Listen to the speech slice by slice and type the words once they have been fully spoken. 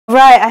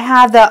Right, I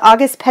have the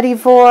August Petit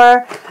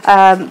Vour.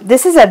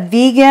 This is a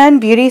vegan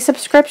beauty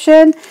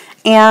subscription,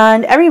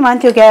 and every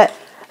month you'll get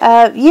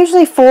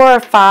usually 4 or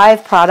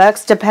 5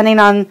 products, depending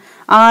on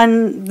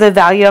the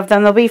value of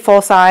them. They'll be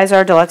full size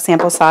or deluxe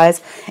sample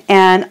size,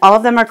 and all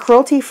of them are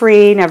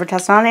cruelty-free, never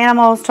tested on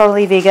animals,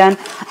 totally vegan,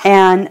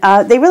 and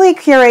they really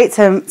curate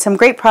some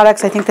great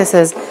products. I think this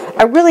is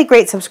a really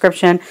great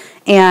subscription,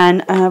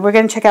 and we're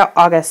going to check out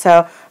August.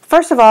 So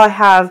first of all, I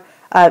have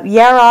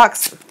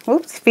Yarrock's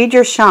Feed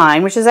Your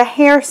Shine, which is a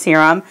hair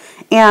serum,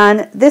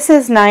 and this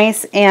is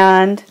nice,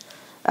 and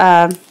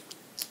it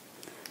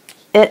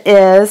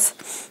has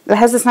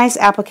this nice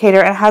applicator.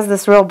 It has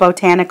this real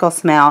botanical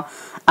smell,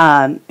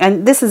 and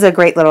this is a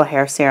great little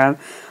hair serum.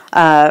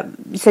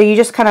 So you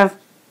just kind of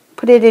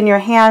put it in your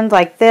hand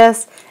like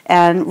this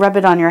and rub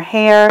it on your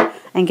hair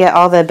and get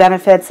all the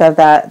benefits of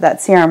that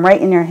serum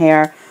right in your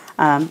hair,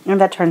 and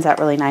that turns out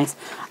really nice.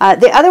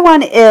 The other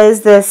one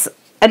is this,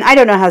 and I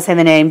don't know how to say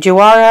the name,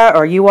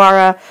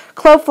 Juara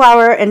clove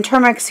flower and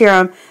turmeric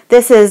serum.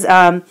 This is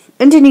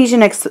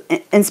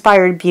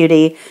Indonesian-inspired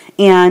beauty,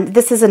 and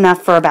this is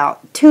enough for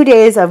about 2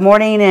 days of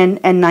morning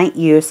and night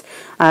use.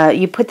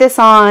 You put this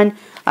on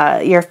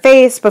your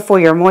face before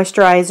your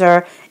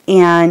moisturizer,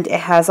 and it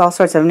has all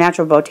sorts of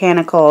natural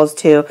botanicals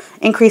to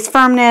increase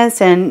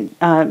firmness and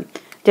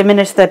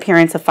diminish the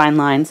appearance of fine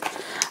lines.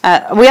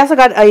 We also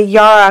got a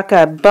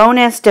Yarrock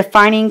bonus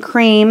defining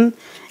cream,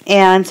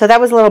 and so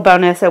that was a little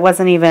bonus. It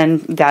wasn't even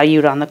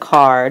valued on the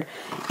card.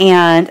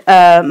 And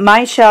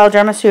My Shell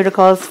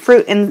Dermaceuticals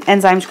Fruit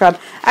Enzyme Scrub.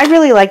 I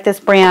really like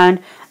this brand.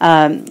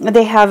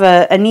 They have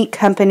a neat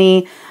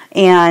company,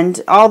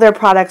 and all their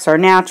products are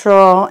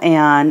natural.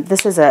 And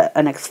this is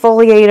an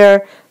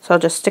exfoliator, so I'll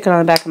just stick it on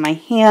the back of my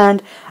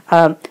hand.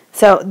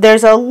 So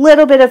there's a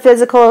little bit of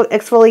physical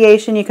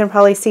exfoliation. You can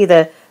probably see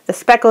the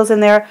speckles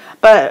in there,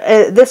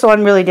 but this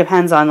one really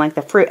depends on like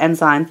the fruit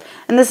enzymes,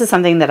 and this is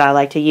something that I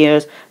like to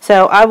use,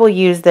 so I will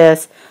use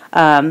this.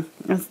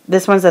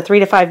 This one's a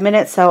 3 to 5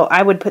 minutes, so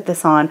I would put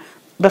this on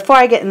before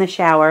I get in the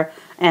shower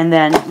and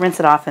then rinse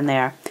it off in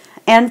there.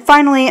 And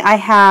finally, I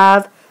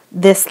have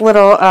this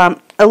little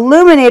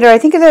illuminator. I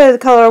think the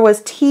color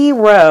was Tea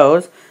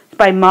Rose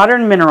by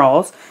Modern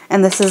Minerals,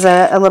 and this is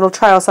a little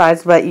trial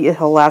size, but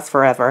it'll last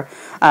forever.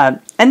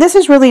 And this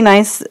is really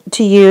nice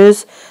to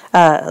use,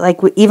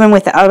 even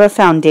without a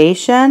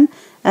foundation,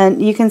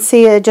 and you can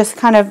see it just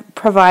kind of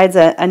provides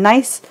a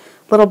nice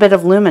little bit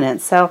of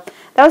luminance. So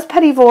that was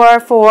Petit Vour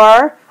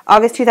for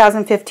August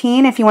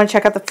 2015. If you want to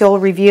check out the full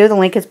review, the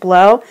link is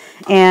below,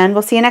 and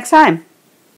we'll see you next time.